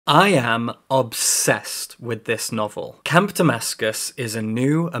I am obsessed with this novel. Camp Damascus is a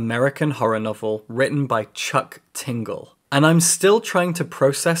new American horror novel written by Chuck Tingle. And I'm still trying to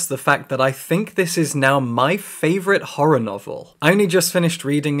process the fact that I think this is now my favorite horror novel. I only just finished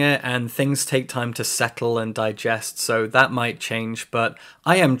reading it and things take time to settle and digest, so that might change, but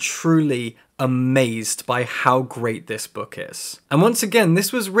I am truly amazed by how great this book is. And once again,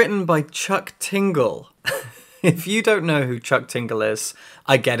 this was written by Chuck Tingle. If you don't know who Chuck Tingle is,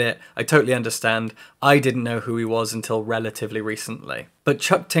 I get it, I totally understand. I didn't know who he was until relatively recently. But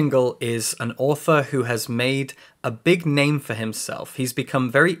Chuck Tingle is an author who has made a big name for himself. He's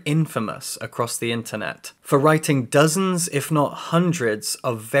become very infamous across the internet for writing dozens, if not hundreds,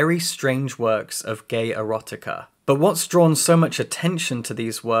 of very strange works of gay erotica. But what's drawn so much attention to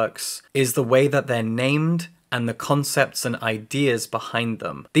these works is the way that they're named and the concepts and ideas behind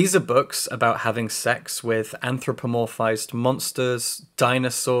them. These are books about having sex with anthropomorphized monsters,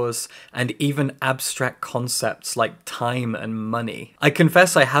 dinosaurs, and even abstract concepts like time and money. I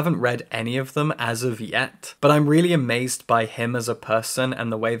confess I haven't read any of them as of yet, but I'm really amazed by him as a person and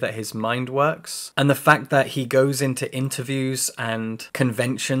the way that his mind works, and the fact that he goes into interviews and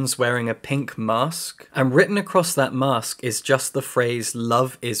conventions wearing a pink mask, and written across that mask is just the phrase,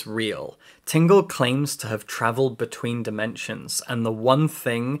 "Love is real." Tingle claims to have traveled between dimensions, and the one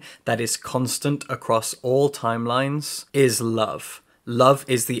thing that is constant across all timelines is love. Love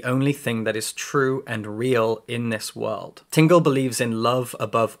is the only thing that is true and real in this world. Tingle believes in love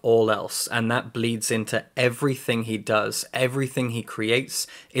above all else, and that bleeds into everything he does. Everything he creates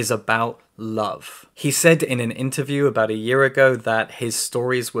is about love. He said in an interview about a year ago that his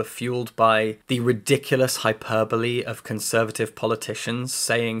stories were fueled by the ridiculous hyperbole of conservative politicians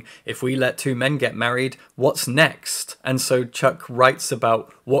saying, if we let two men get married, what's next? And so Chuck writes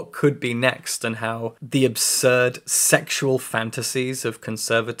about what could be next and how the absurd sexual fantasies of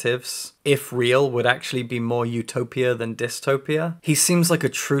conservatives, if real, would actually be more utopia than dystopia. He seems like a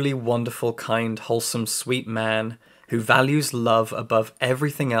truly wonderful, kind, wholesome, sweet man who values love above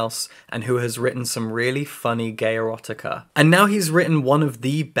everything else and who has written some really funny gay erotica. And now he's written one of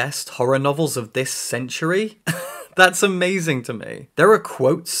the best horror novels of this century? That's amazing to me. There are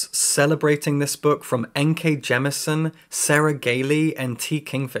quotes celebrating this book from N.K. Jemisin, Sarah Gailey, and T.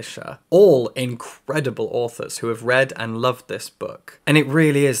 Kingfisher. All incredible authors who have read and loved this book. And it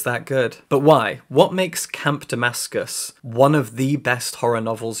really is that good. But why? What makes Camp Damascus one of the best horror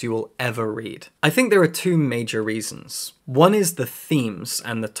novels you will ever read? I think there are two major reasons. One is the themes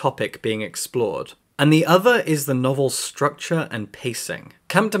and the topic being explored, and the other is the novel's structure and pacing.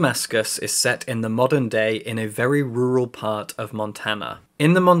 Camp Damascus is set in the modern day in a very rural part of Montana.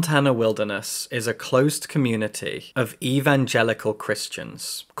 In the Montana wilderness is a closed community of evangelical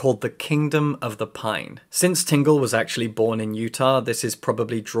Christians called the Kingdom of the Pine. Since Tingle was actually born in Utah, this is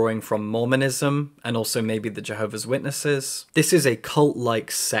probably drawing from Mormonism and also maybe the Jehovah's Witnesses. This is a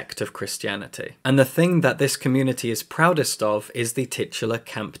cult-like sect of Christianity. And the thing that this community is proudest of is the titular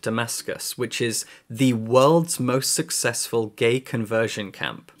Camp Damascus, which is the world's most successful gay conversion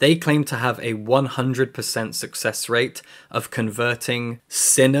camp. They claim to have a 100% success rate of converting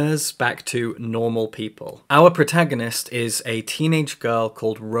sinners back to normal people. Our protagonist is a teenage girl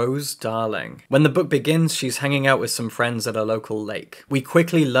called Rose Darling. When the book begins, she's hanging out with some friends at a local lake. We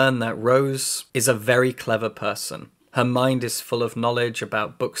quickly learn that Rose is a very clever person. Her mind is full of knowledge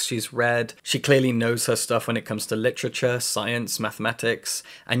about books she's read. She clearly knows her stuff when it comes to literature, science, mathematics,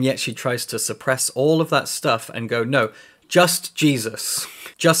 and yet she tries to suppress all of that stuff and go, no, just Jesus,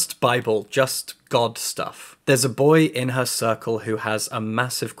 just Bible, just God stuff. There's a boy in her circle who has a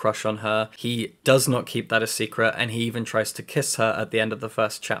massive crush on her. He does not keep that a secret, and he even tries to kiss her at the end of the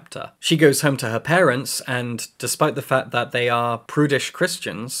first chapter. She goes home to her parents, and despite the fact that they are prudish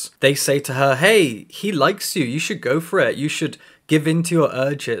Christians, they say to her, hey, he likes you, you should go for it, you should give in to your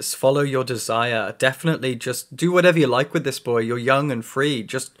urges, follow your desire, definitely just do whatever you like with this boy, you're young and free,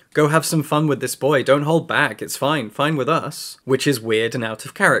 just go have some fun with this boy, don't hold back, it's fine with us. Which is weird and out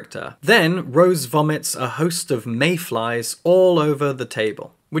of character. Then Rose vomits a host of mayflies all over the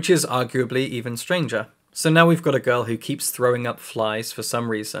table, which is arguably even stranger. So now we've got a girl who keeps throwing up flies for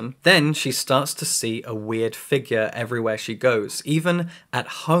some reason. Then she starts to see a weird figure everywhere she goes, even at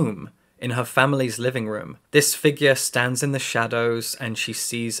home. in her family's living room. This figure stands in the shadows and she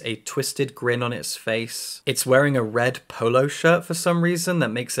sees a twisted grin on its face. It's wearing a red polo shirt for some reason that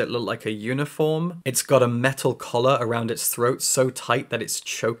makes it look like a uniform. It's got a metal collar around its throat so tight that it's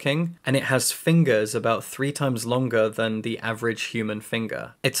choking, and it has fingers about 3 times longer than the average human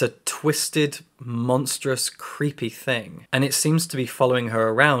finger. It's a twisted, monstrous, creepy thing, and it seems to be following her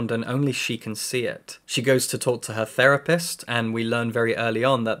around and only she can see it. She goes to talk to her therapist, and we learn very early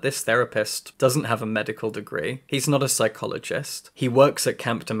on that this therapist doesn't have a medical degree. He's not a psychologist. He works at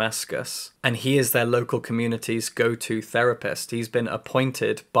Camp Damascus, and he is their local community's go-to therapist. He's been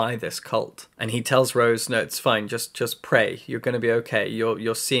appointed by this cult. And he tells Rose, no, it's fine, just pray. You're going to be okay.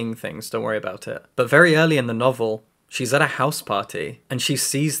 You're seeing things, don't worry about it. But very early in the novel, she's at a house party, and she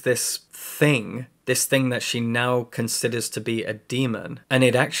sees this thing that she now considers to be a demon, and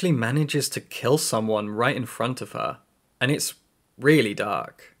it actually manages to kill someone right in front of her. And it's really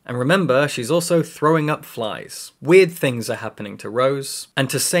dark. And remember, she's also throwing up flies. Weird things are happening to Rose, and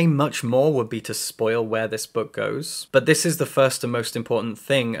to say much more would be to spoil where this book goes. But this is the first and most important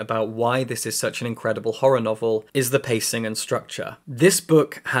thing about why this is such an incredible horror novel, is the pacing and structure. This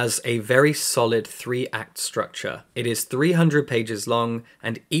book has a very solid 3-act structure. It is 300 pages long,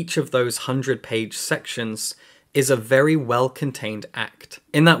 and each of those 100-page sections is a very well-contained act.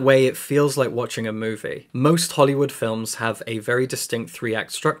 In that way, it feels like watching a movie. Most Hollywood films have a very distinct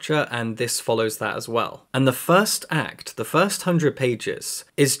 3-act structure, and this follows that as well. And the first act, the first 100 pages,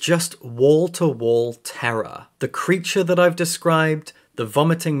 is just wall-to-wall terror. The creature that I've described, the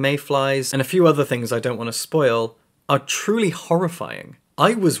vomiting mayflies, and a few other things I don't want to spoil, are truly horrifying.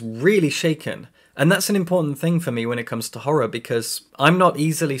 I was really shaken. And that's an important thing for me when it comes to horror, because I'm not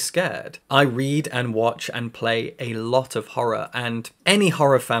easily scared. I read and watch and play a lot of horror, and any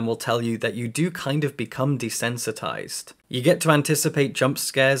horror fan will tell you that you do kind of become desensitized. You get to anticipate jump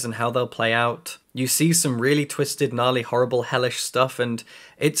scares and how they'll play out. You see some really twisted, gnarly, horrible, hellish stuff, and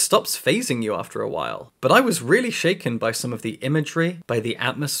it stops fazing you after a while. But I was really shaken by some of the imagery, by the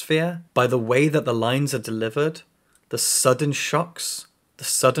atmosphere, by the way that the lines are delivered, the sudden shocks, the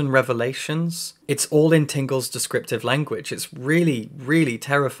sudden revelations. It's all in Tingle's descriptive language. It's really, really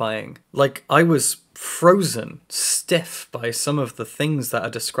terrifying. Like, I was frozen, stiff by some of the things that are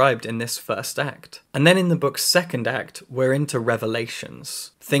described in this first act. And then in the book's second act, we're into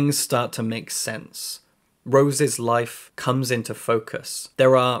revelations. Things start to make sense. Rose's life comes into focus.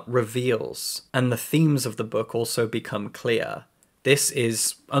 There are reveals, and the themes of the book also become clear. This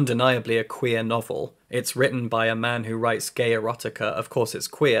is undeniably a queer novel. It's written by a man who writes gay erotica, of course it's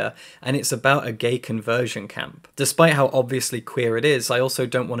queer, and it's about a gay conversion camp. Despite how obviously queer it is, I also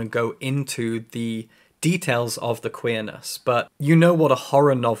don't want to go into the details of the queerness, but you know what a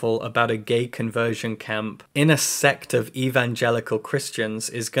horror novel about a gay conversion camp in a sect of evangelical Christians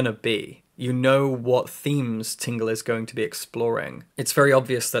is gonna be. You know what themes Tingle is going to be exploring. It's very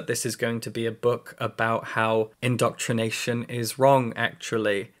obvious that this is going to be a book about how indoctrination is wrong,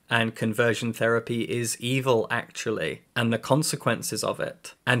 actually, and conversion therapy is evil, actually, and the consequences of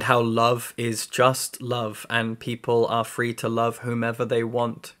it, and how love is just love, and people are free to love whomever they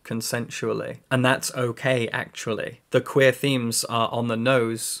want consensually. And that's okay, actually. The queer themes are on the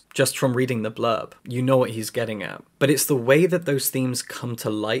nose just from reading the blurb. You know what he's getting at. But it's the way that those themes come to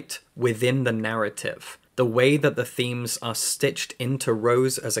light within the narrative. The way that the themes are stitched into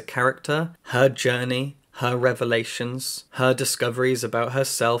Rose as a character, her journey, her revelations, her discoveries about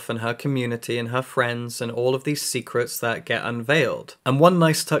herself and her community and her friends and all of these secrets that get unveiled. And one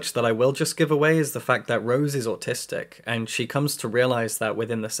nice touch that I will just give away is the fact that Rose is autistic, and she comes to realize that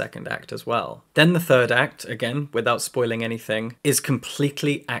within the second act as well. Then the third act, again, without spoiling anything, is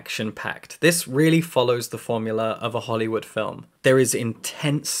completely action-packed. This really follows the formula of a Hollywood film. There is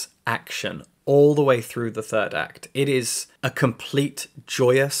intense action all the way through the third act. It is a complete,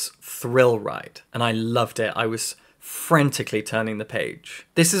 joyous thrill ride, and I loved it. I was frantically turning the page.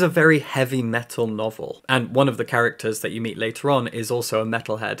 This is a very heavy metal novel, and one of the characters that you meet later on is also a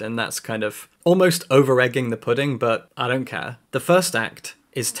metalhead, and that's kind of almost over-egging the pudding, but I don't care. The first act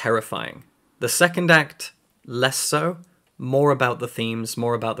is terrifying. The second act, less so. More about the themes,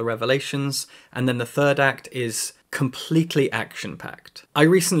 more about the revelations, and then the third act is completely action-packed. I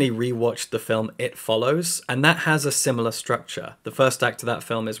recently rewatched the film It Follows, and that has a similar structure. The first act of that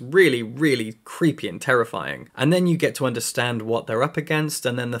film is really, really creepy and terrifying, and then you get to understand what they're up against,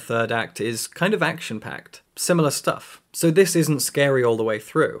 and then the third act is kind of action-packed. Similar stuff. So this isn't scary all the way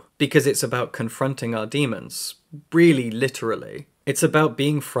through, because it's about confronting our demons, really literally. It's about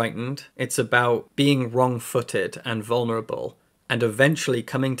being frightened, it's about being wrong-footed and vulnerable, and eventually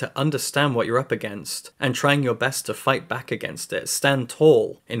coming to understand what you're up against and trying your best to fight back against it, stand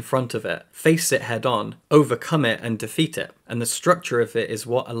tall in front of it, face it head on, overcome it and defeat it. And the structure of it is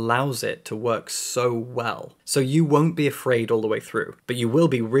what allows it to work so well. So you won't be afraid all the way through, but you will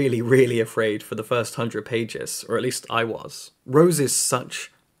be really, really afraid for the first 100 pages, or at least I was. Rose is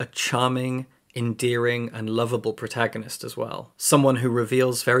such a charming, endearing and lovable protagonist as well. Someone who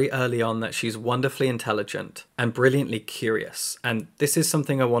reveals very early on that she's wonderfully intelligent and brilliantly curious. And this is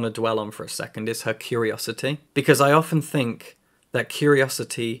something I want to dwell on for a second, is her curiosity. Because I often think that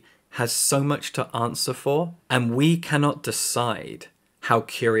curiosity has so much to answer for, and we cannot decide how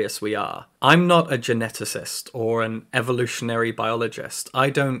curious we are. I'm not a geneticist or an evolutionary biologist. I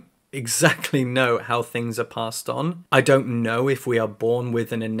don't exactly know how things are passed on. I don't know if we are born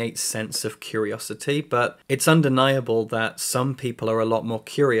with an innate sense of curiosity, but it's undeniable that some people are a lot more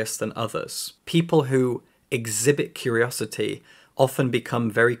curious than others. People who exhibit curiosity often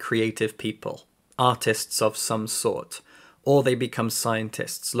become very creative people, artists of some sort, or they become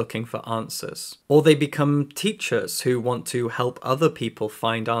scientists looking for answers, or they become teachers who want to help other people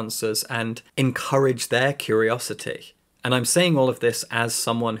find answers and encourage their curiosity. And I'm saying all of this as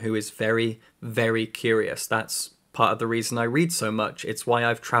someone who is very, very curious. That's part of the reason I read so much. It's why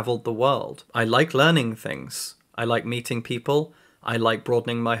I've traveled the world. I like learning things. I like meeting people. I like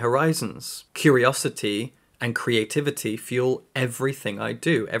broadening my horizons. Curiosity and creativity fuel everything I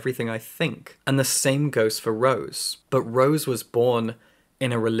do, everything I think. And the same goes for Rose. But Rose was born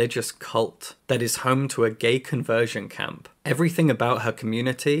in a religious cult that is home to a gay conversion camp. Everything about her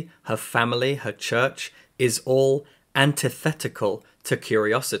community, her family, her church is all antithetical to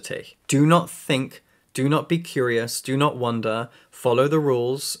curiosity. Do not think, do not be curious, do not wonder, follow the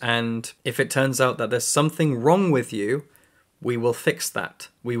rules, and if it turns out that there's something wrong with you, we will fix that.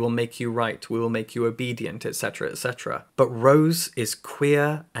 We will make you right. We will make you obedient, etc., etc. But Rose is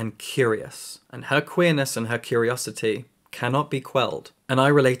queer and curious, and her queerness and her curiosity cannot be quelled. And I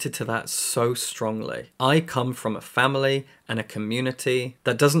related to that so strongly. I come from a family and a community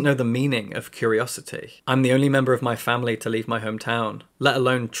that doesn't know the meaning of curiosity. I'm the only member of my family to leave my hometown, let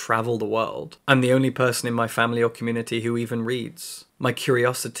alone travel the world. I'm the only person in my family or community who even reads. My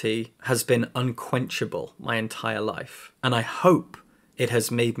curiosity has been unquenchable my entire life. And I hope it has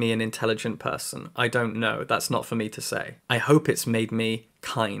made me an intelligent person. I don't know. That's not for me to say. I hope it's made me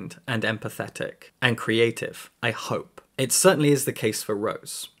kind and empathetic and creative. I hope. It certainly is the case for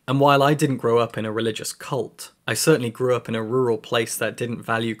Rose. And while I didn't grow up in a religious cult, I certainly grew up in a rural place that didn't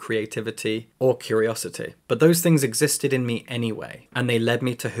value creativity or curiosity. But those things existed in me anyway, and they led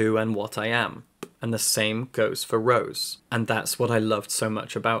me to who and what I am. And the same goes for Rose. And that's what I loved so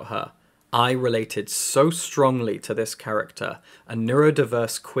much about her. I related so strongly to this character, a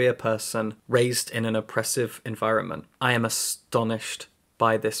neurodiverse queer person raised in an oppressive environment. I am astonished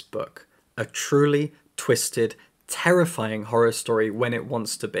by this book. A truly twisted, terrifying horror story when it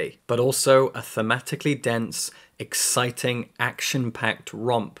wants to be, but also a thematically dense, exciting, action-packed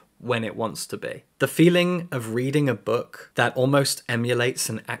romp when it wants to be. The feeling of reading a book that almost emulates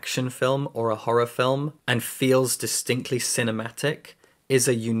an action film or a horror film and feels distinctly cinematic is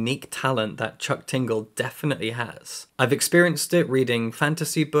a unique talent that Chuck Tingle definitely has. I've experienced it reading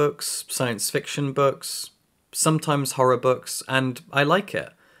fantasy books, science fiction books, sometimes horror books, and I like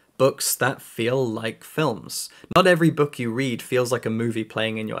it. Books that feel like films. Not every book you read feels like a movie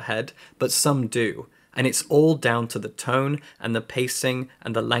playing in your head, but some do. And it's all down to the tone and the pacing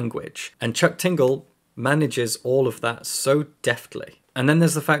and the language. And Chuck Tingle manages all of that so deftly. And then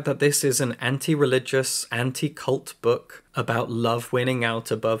there's the fact that this is an anti-religious, anti-cult book about love winning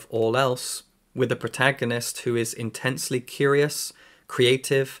out above all else, with a protagonist who is intensely curious,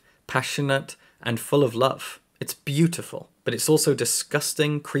 creative, passionate, and full of love. It's beautiful, but it's also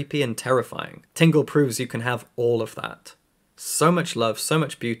disgusting, creepy, and terrifying. Tingle proves you can have all of that. So much love, so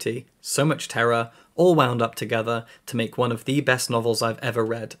much beauty, so much terror, all wound up together to make one of the best novels I've ever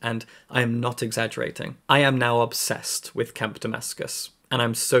read, and I am not exaggerating. I am now obsessed with Camp Damascus, and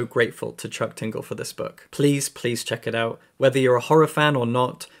I'm so grateful to Chuck Tingle for this book. Please, please check it out. Whether you're a horror fan or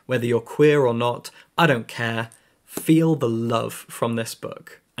not, whether you're queer or not, I don't care. Feel the love from this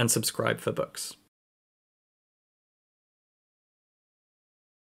book, and subscribe for books.